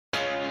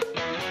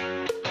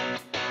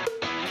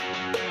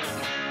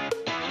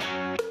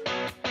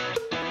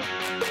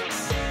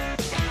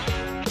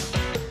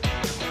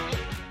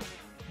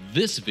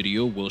This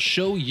video will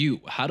show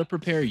you how to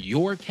prepare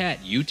your CAT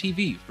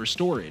UTV for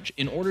storage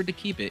in order to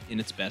keep it in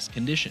its best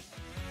condition.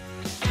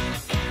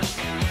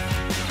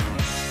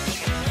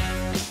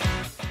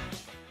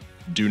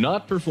 Do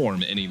not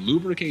perform any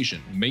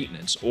lubrication,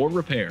 maintenance, or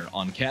repair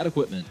on CAT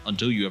equipment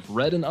until you have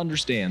read and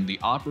understand the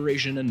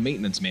operation and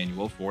maintenance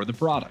manual for the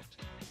product.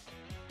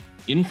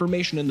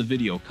 Information in the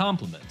video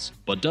complements,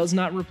 but does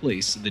not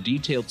replace the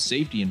detailed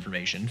safety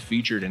information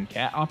featured in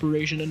CAT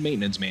operation and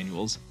maintenance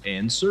manuals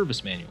and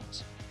service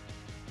manuals.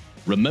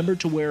 Remember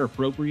to wear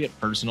appropriate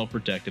personal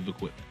protective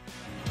equipment.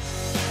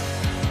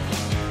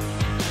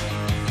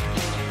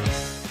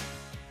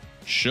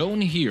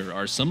 Shown here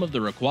are some of the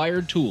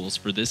required tools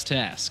for this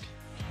task.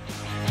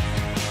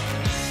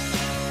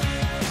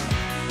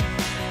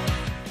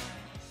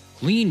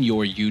 Clean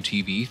your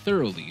UTV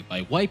thoroughly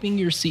by wiping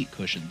your seat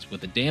cushions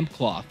with a damp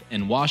cloth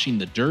and washing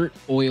the dirt,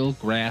 oil,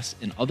 grass,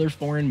 and other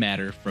foreign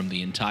matter from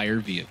the entire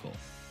vehicle.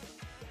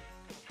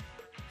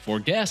 For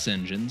gas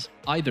engines,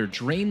 either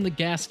drain the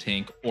gas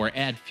tank or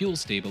add fuel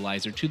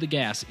stabilizer to the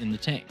gas in the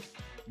tank.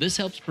 This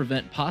helps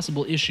prevent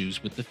possible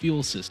issues with the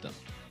fuel system.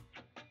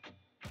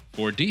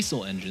 For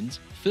diesel engines,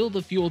 fill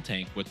the fuel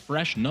tank with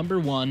fresh number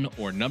 1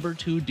 or number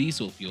 2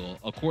 diesel fuel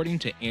according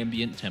to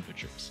ambient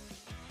temperatures.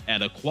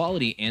 Add a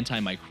quality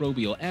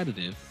antimicrobial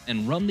additive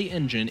and run the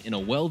engine in a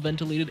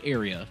well-ventilated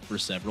area for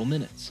several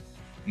minutes.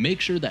 Make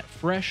sure that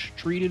fresh,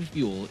 treated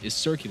fuel is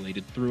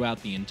circulated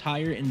throughout the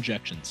entire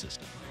injection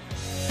system.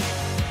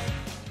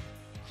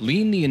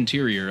 Clean the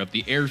interior of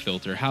the air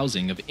filter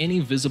housing of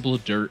any visible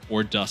dirt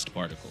or dust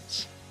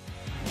particles.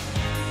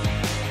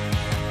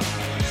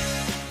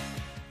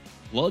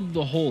 Plug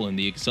the hole in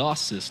the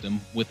exhaust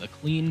system with a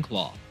clean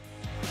cloth.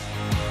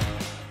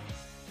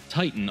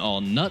 Tighten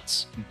all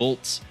nuts,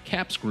 bolts,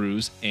 cap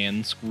screws,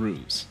 and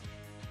screws.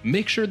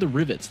 Make sure the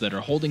rivets that are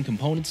holding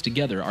components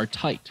together are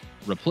tight,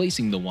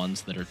 replacing the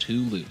ones that are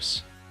too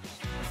loose.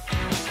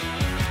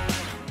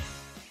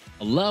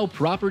 Allow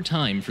proper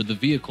time for the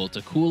vehicle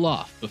to cool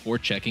off before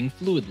checking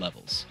fluid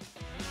levels.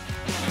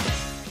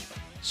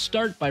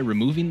 Start by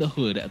removing the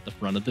hood at the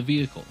front of the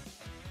vehicle.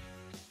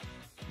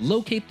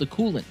 Locate the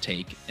coolant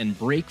tank and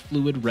brake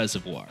fluid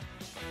reservoir.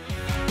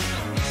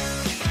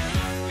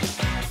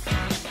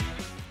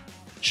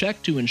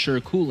 Check to ensure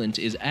coolant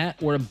is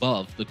at or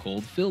above the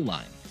cold fill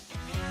line.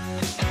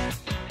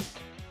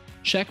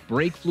 Check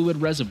brake fluid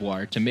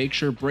reservoir to make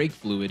sure brake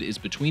fluid is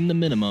between the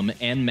minimum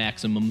and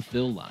maximum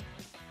fill line.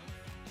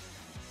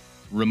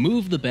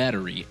 Remove the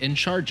battery and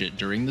charge it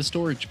during the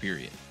storage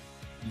period.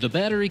 The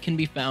battery can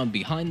be found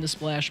behind the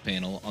splash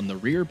panel on the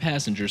rear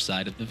passenger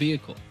side of the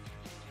vehicle.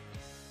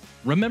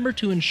 Remember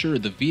to ensure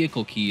the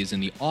vehicle key is in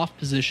the off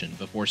position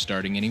before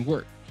starting any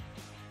work.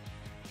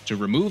 To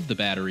remove the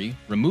battery,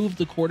 remove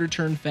the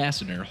quarter-turn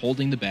fastener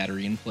holding the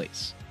battery in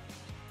place.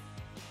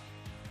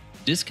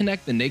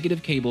 Disconnect the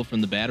negative cable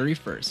from the battery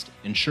first,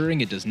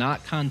 ensuring it does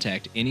not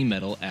contact any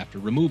metal after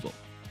removal.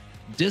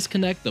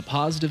 Disconnect the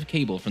positive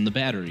cable from the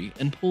battery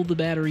and pull the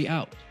battery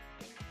out.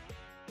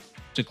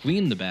 To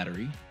clean the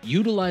battery,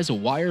 utilize a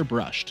wire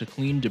brush to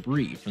clean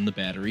debris from the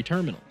battery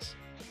terminals.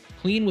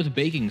 Clean with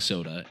baking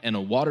soda and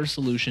a water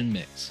solution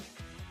mix.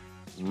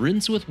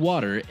 Rinse with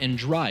water and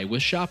dry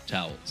with shop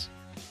towels.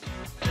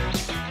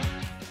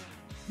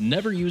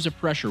 Never use a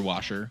pressure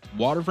washer,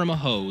 water from a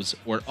hose,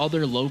 or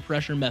other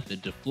low-pressure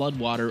method to flood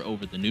water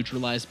over the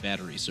neutralized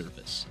battery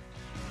surface.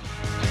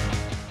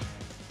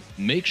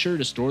 Make sure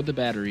to store the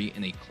battery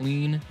in a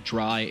clean,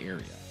 dry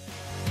area.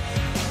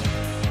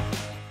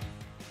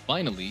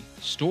 Finally,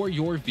 store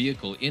your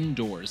vehicle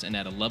indoors and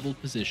at a level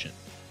position.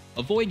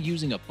 Avoid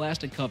using a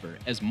plastic cover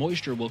as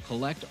moisture will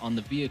collect on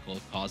the vehicle,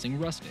 causing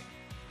rusting.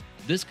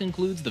 This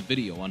concludes the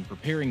video on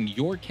preparing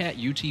your CAT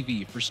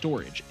UTV for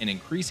storage and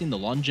increasing the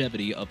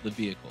longevity of the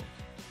vehicle.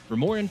 For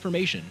more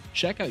information,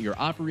 check out your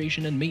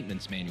operation and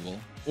maintenance manual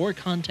or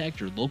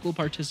contact your local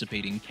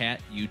participating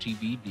CAT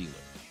UTV dealer.